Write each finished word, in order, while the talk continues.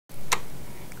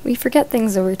We forget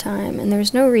things over time, and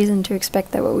there's no reason to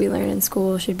expect that what we learn in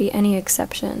school should be any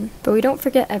exception. But we don't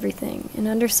forget everything, and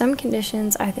under some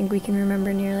conditions, I think we can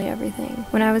remember nearly everything.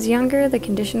 When I was younger, the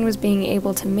condition was being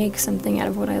able to make something out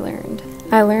of what I learned.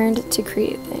 I learned to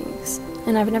create things,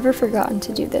 and I've never forgotten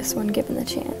to do this when given the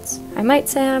chance. I might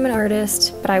say I'm an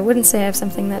artist, but I wouldn't say I have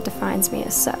something that defines me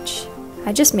as such.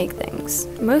 I just make things.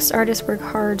 Most artists work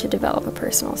hard to develop a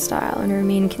personal style and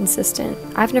remain consistent.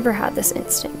 I've never had this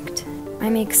instinct. I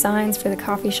make signs for the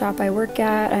coffee shop I work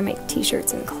at, I make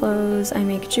t-shirts and clothes, I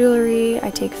make jewelry,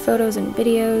 I take photos and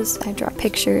videos, I draw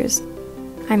pictures,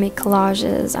 I make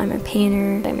collages, I'm a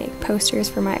painter, I make posters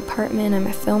for my apartment, I'm a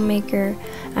filmmaker,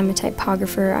 I'm a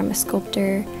typographer, I'm a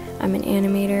sculptor, I'm an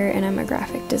animator, and I'm a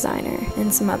graphic designer,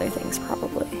 and some other things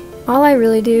probably. All I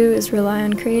really do is rely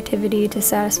on creativity to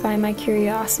satisfy my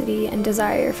curiosity and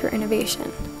desire for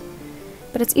innovation.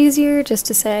 But it's easier just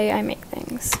to say I make